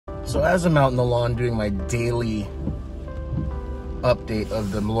So as I'm out in the lawn doing my daily update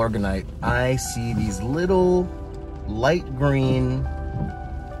of the Milorganite, I see these little light green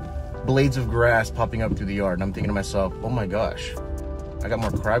blades of grass popping up through the yard, and I'm thinking to myself, oh my gosh, I got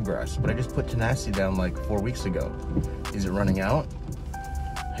more crabgrass, but I just put Tenacity down like 4 weeks ago. Is it running out?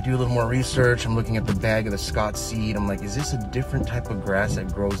 I do a little more research. I'm looking at the bag of the Scott seed. I'm like, is this a different type of grass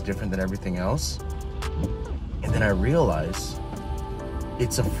that grows different than everything else? And then I realize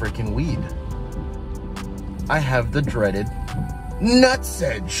it's a freaking weed. I have the dreaded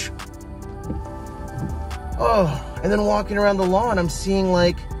nutsedge. Oh, and then walking around the lawn, I'm seeing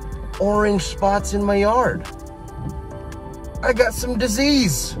like orange spots in my yard. I got some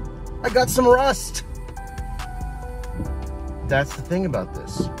disease. I got some rust. That's the thing about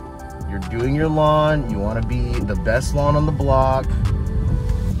this. You're doing your lawn, you want to be the best lawn on the block,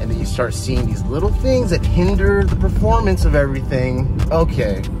 and then you start seeing these little things that hinder the performance of everything.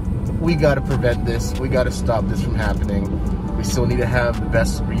 Okay, we got to prevent this. We got to stop this from happening. We still need to have the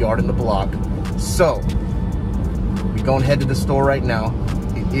best yard in the block. So, we're going to head to the store right now.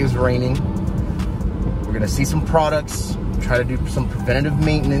 It is raining. We're going to see some products, try to do some preventative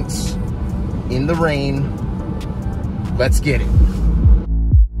maintenance in the rain. Let's get it.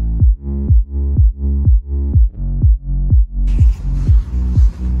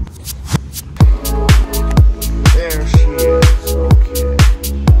 There she is. Okay.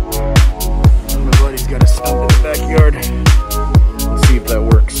 My buddy's got a stump in the backyard. Let's see if that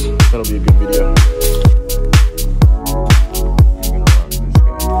works. That'll be a good video.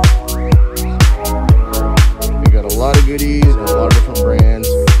 We got a lot of goodies and a lot of different brands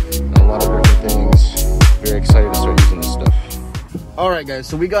and a lot of different things. Very excited to start using this stuff. Alright guys,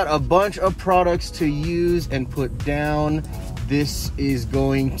 so we got a bunch of products to use and put down. This is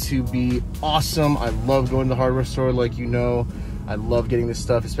going to be awesome. I love going to the hardware store, like you know. I love getting this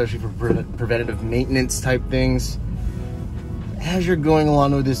stuff, especially for preventative maintenance type things. As you're going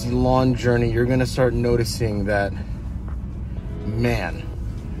along with this lawn journey, you're gonna start noticing that, man,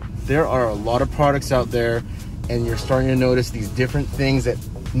 there are a lot of products out there, and you're starting to notice these different things that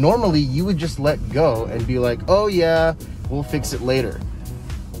normally you would just let go and be like, oh yeah, we'll fix it later.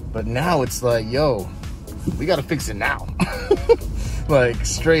 But now it's like, yo, we gotta fix it now. Like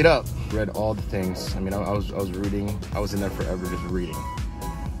straight up. Read all the things. I mean, I was reading. I was in there forever just reading.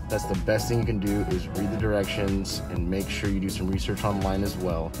 That's the best thing you can do, is read the directions and make sure you do some research online as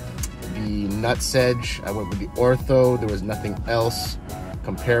well. The Nutsedge, I went with the ORTHO. There was nothing else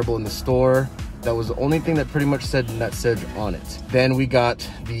comparable in the store. That was the only thing that pretty much said Nutsedge on it. Then we got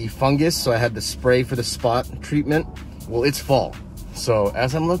the fungus, so I had the spray for the spot treatment. Well, it's fall. So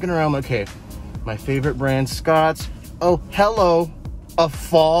as I'm looking around, okay, my favorite brand, Scott's. Oh, hello, a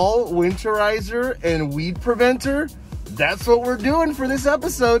fall winterizer and weed preventer. That's what we're doing for this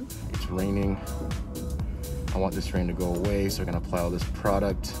episode. It's raining. I want this rain to go away, so I can apply all this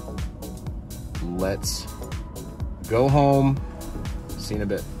product. Let's go home. See you in a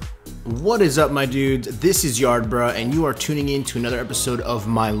bit. What is up, my dudes? This is YardBrah, and you are tuning in to another episode of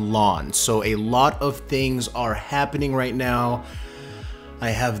my lawn. So a lot of things are happening right now. I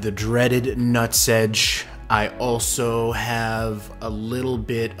have the dreaded nutsedge. I also have a little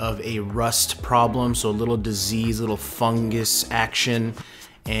bit of a rust problem, so a little disease, little fungus action.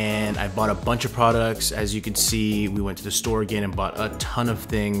 And I bought a bunch of products. As you can see, we went to the store again and bought a ton of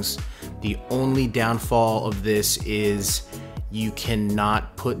things. The only downfall of this is you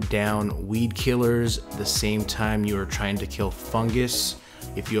cannot put down weed killers the same time you are trying to kill fungus.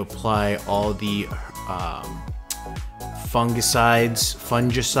 If you apply all the fungicides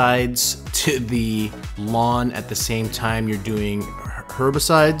to the lawn at the same time you're doing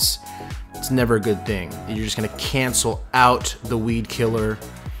herbicides, it's never a good thing. You're just gonna cancel out the weed killer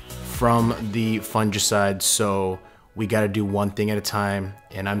from the fungicide. So we gotta do one thing at a time.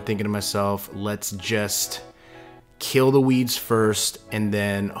 And I'm thinking to myself, let's just kill the weeds first and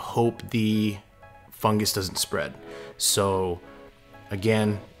then hope the fungus doesn't spread. So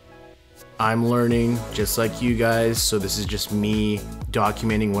again, I'm learning just like you guys, so this is just me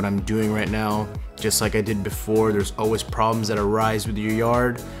documenting what I'm doing right now. Just like I did before, there's always problems that arise with your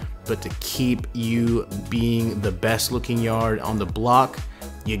yard, but to keep you being the best looking yard on the block,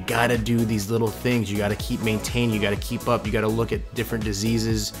 you gotta do these little things. You gotta keep maintaining, you gotta keep up, you gotta look at different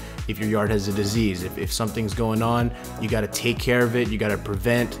diseases if your yard has a disease. If something's going on, you gotta take care of it, you gotta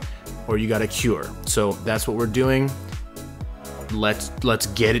prevent, or you gotta cure. So that's what we're doing. Let's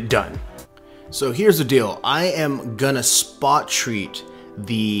get it done. So here's the deal. I am gonna spot treat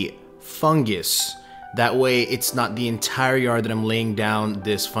the fungus. That way it's not the entire yard that I'm laying down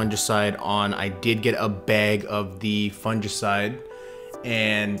this fungicide on. I did get a bag of the fungicide,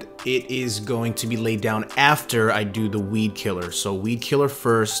 and it is going to be laid down after I do the weed killer. So weed killer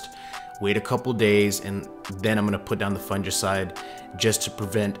first, wait a couple days, and then I'm gonna put down the fungicide just to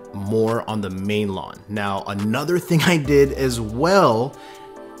prevent more on the main lawn. Now, another thing I did as well,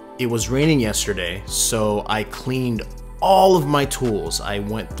 it was raining yesterday, so I cleaned all of my tools. I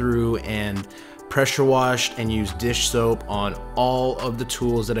went through and pressure washed and used dish soap on all of the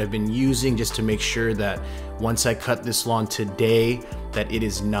tools that I've been using, just to make sure that once I cut this lawn today, that it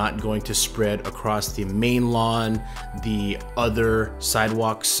is not going to spread across the main lawn, the other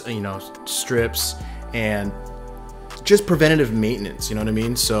sidewalks, you know, strips, and just preventative maintenance, you know what I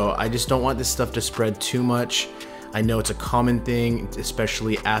mean? So I just don't want this stuff to spread too much. I know it's a common thing,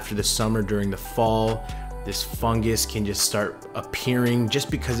 especially after the summer, during the fall. This fungus can just start appearing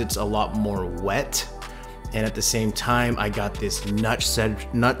just because it's a lot more wet. And at the same time, I got this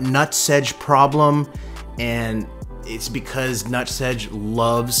nutsedge problem, and it's because nutsedge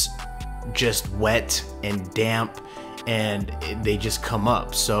loves just wet and damp, and they just come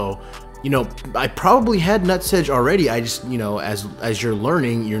up. So, you know, I probably had nutsedge already. I just, you know, as you're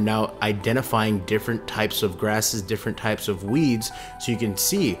learning, you're now identifying different types of grasses, different types of weeds, so you can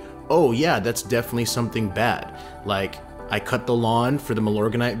see, oh yeah, that's definitely something bad. Like, I cut the lawn for the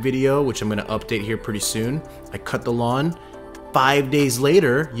Milorganite video, which I'm gonna update here pretty soon. I cut the lawn. 5 days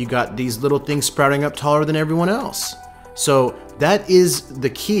later, you got these little things sprouting up taller than everyone else. So that is the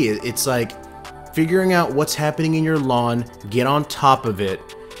key. It's like figuring out what's happening in your lawn, get on top of it,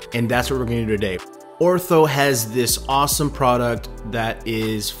 and that's what we're gonna do today. ORTHO has this awesome product that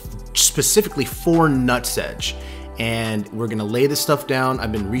is specifically for nutsedge, and we're gonna lay this stuff down.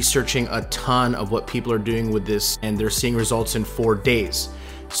 I've been researching a ton of what people are doing with this, and they're seeing results in 4 days.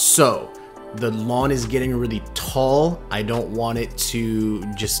 So the lawn is getting really tall. I don't want it to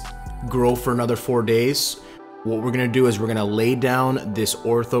just grow for another 4 days. What we're gonna do is we're gonna lay down this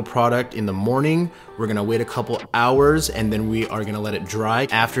ORTHO product in the morning. We're gonna wait a couple hours, and then we are gonna let it dry.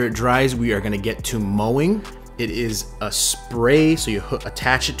 After it dries, we are gonna get to mowing. It is a spray, so you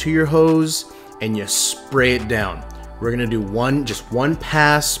attach it to your hose and you spray it down. We're gonna do just one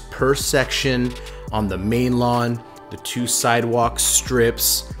pass per section on the main lawn, the 2 sidewalk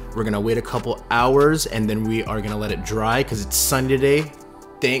strips. We're gonna wait a couple hours, and then we are gonna let it dry because it's sunny today,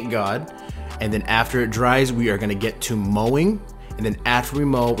 thank God. And then after it dries, we are gonna get to mowing. And then after we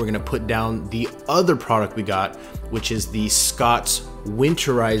mow, we're gonna put down the other product we got, which is the Scott's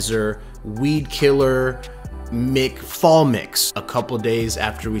Winterizer Weed Killer Fall Mix. A couple days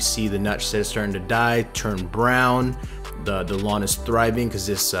after we see the nutsedge starting to die, turn brown, the lawn is thriving because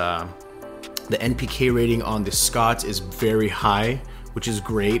this the NPK rating on the Scott's is very high, which is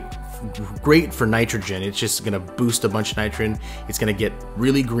great for nitrogen. It's just gonna boost a bunch of nitrogen. It's gonna get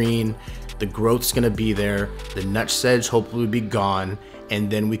really green. The growth's gonna be there. The nutsedge hopefully will be gone,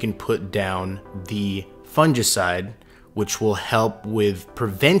 and then we can put down the fungicide, which will help with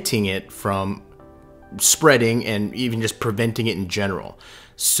preventing it from spreading and even just preventing it in general.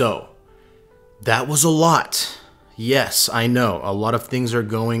 So that was a lot. Yes, I know, a lot of things are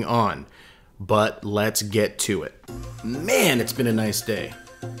going on, but let's get to it. Man, it's been a nice day.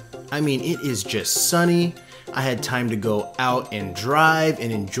 I mean, it is just sunny. I had time to go out and drive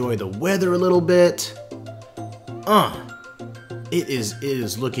and enjoy the weather a little bit. It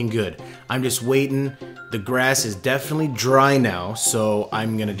is looking good. I'm just waiting. The grass is definitely dry now, so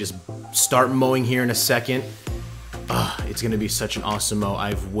I'm gonna just start mowing here in a second. It's gonna be such an awesome mow.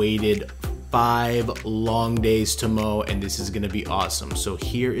 I've waited 5 long days to mow, and this is gonna be awesome. So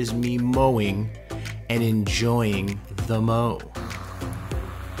here is me mowing and enjoying the mow.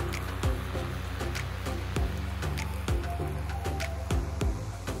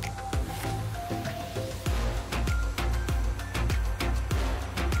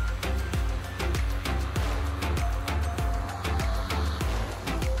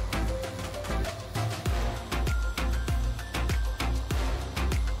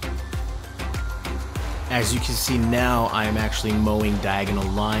 As you can see now, I'm actually mowing diagonal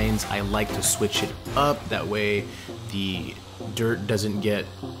lines. I like to switch it up, that way the dirt doesn't get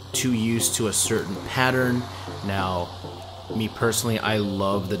too used to a certain pattern. Now, me personally, I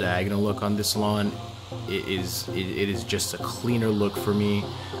love the diagonal look on this lawn. It is just a cleaner look for me.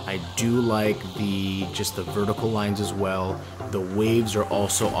 I do like just the vertical lines as well. The waves are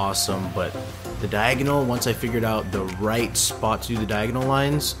also awesome, but the diagonal, once I figured out the right spot to do the diagonal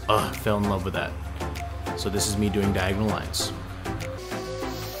lines, I fell in love with that. So this is me doing diagonal lines.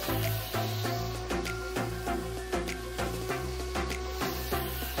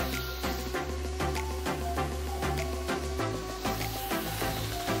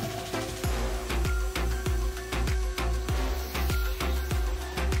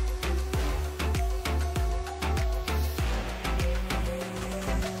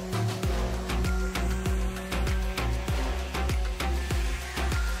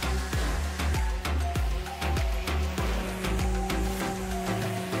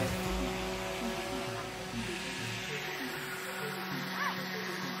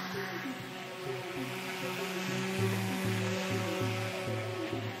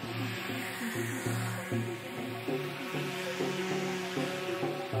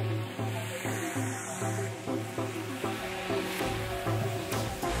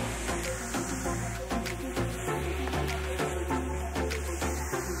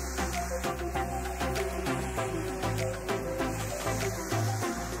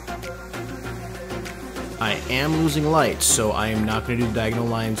 I am losing light, so I am not going to do diagonal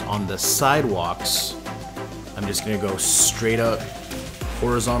lines on the sidewalks. I'm just going to go straight up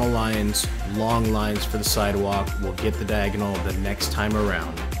horizontal lines, long lines for the sidewalk. We'll get the diagonal the next time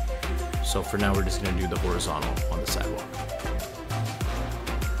around. So for now, we're just going to do the horizontal on the sidewalk.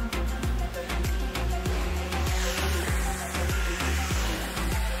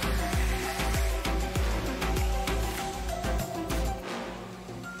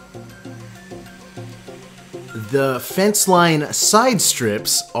 The fence line side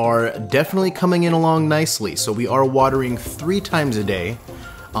strips are definitely coming in along nicely. So we are watering 3 times a day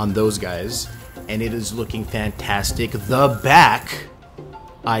on those guys, and it is looking fantastic. The back,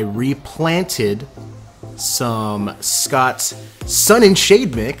 I replanted some Scott's Sun and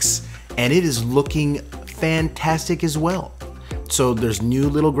Shade Mix, and it is looking fantastic as well. So there's new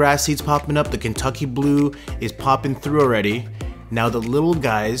little grass seeds popping up. The Kentucky Blue is popping through already. Now the little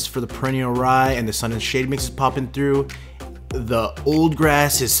guys for the perennial rye and the Sun and Shade Mix is popping through. The old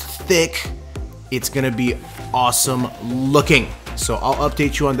grass is thick. It's gonna be awesome looking. So I'll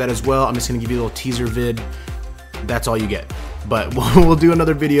update you on that as well. I'm just gonna give you a little teaser vid. That's all you get. But we'll do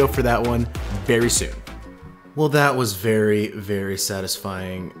another video for that one very soon. Well, that was very, very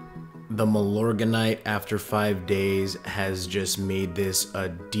satisfying. The Milorganite after 5 days has just made this a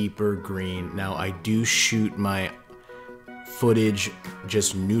deeper green. Now I do shoot my footage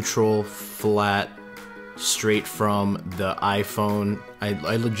just neutral, flat, straight from the iPhone.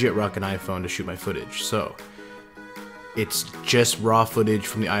 I legit rock an iPhone to shoot my footage, so it's just raw footage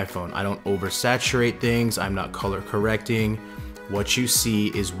from the iPhone. I don't oversaturate things, I'm not color correcting. What you see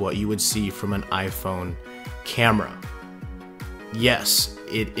is what you would see from an iPhone camera. Yes,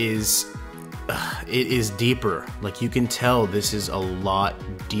 it is deeper. Like, you can tell this is a lot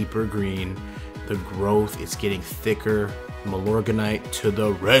deeper green. The growth is getting thicker. Milorganite to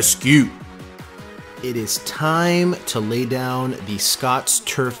the rescue. It is time to lay down the Scott's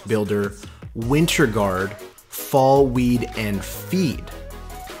Turf Builder WINTERGAURD Fall Weed and Feed.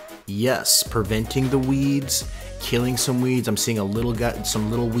 Yes, preventing the weeds, killing some weeds. I'm seeing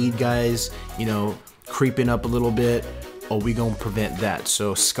some little weed guys, you know, creeping up a little bit. Oh, we gonna prevent that.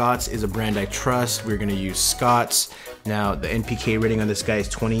 So Scott's is a brand I trust. We're gonna use Scott's. Now the NPK rating on this guy is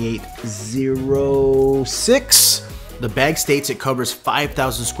 2806. The bag states it covers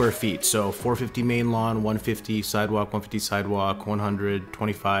 5,000 square feet. So 450 main lawn, 150 sidewalk, 150 sidewalk,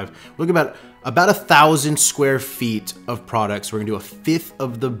 125. Look about 1,000 square feet of products. We're gonna do 1/5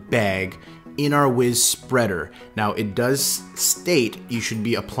 of the bag in our wizz spreader. Now it does state you should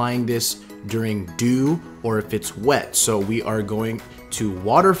be applying this during dew or if it's wet. So we are going to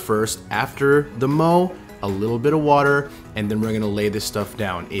water first after the mow, a little bit of water, and then we're gonna lay this stuff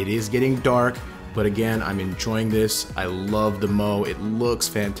down. It is getting dark, but again, I'm enjoying this. I love the mow. It looks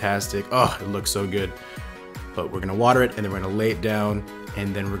fantastic. Oh, it looks so good. But we're gonna water it and then we're gonna lay it down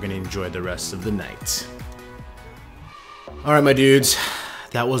and then we're gonna enjoy the rest of the night. All right, my dudes,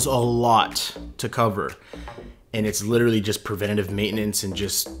 that was a lot to cover. And it's literally just preventative maintenance and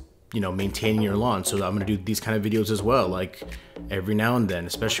just, you know, maintaining your lawn. So I'm gonna do these kind of videos as well, like every now and then,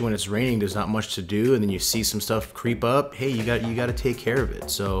 especially when it's raining, there's not much to do, and then you see some stuff creep up. Hey, you got to take care of it.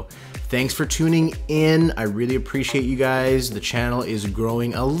 So thanks for tuning in. I really appreciate you guys. The channel is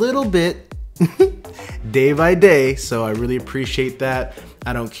growing a little bit day by day, so I really appreciate that.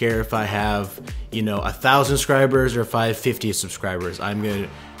 I don't care if I have, you know, 1,000 subscribers or if I have 50 subscribers. I'm gonna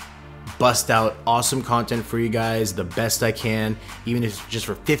bust out awesome content for you guys the best I can. Even if it's just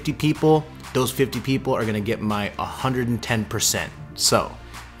for 50 people, those 50 people are gonna get my 110%. So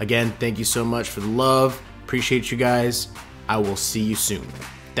again, thank you so much for the love. Appreciate you guys. I will see you soon.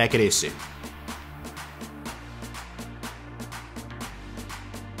 Take it easy.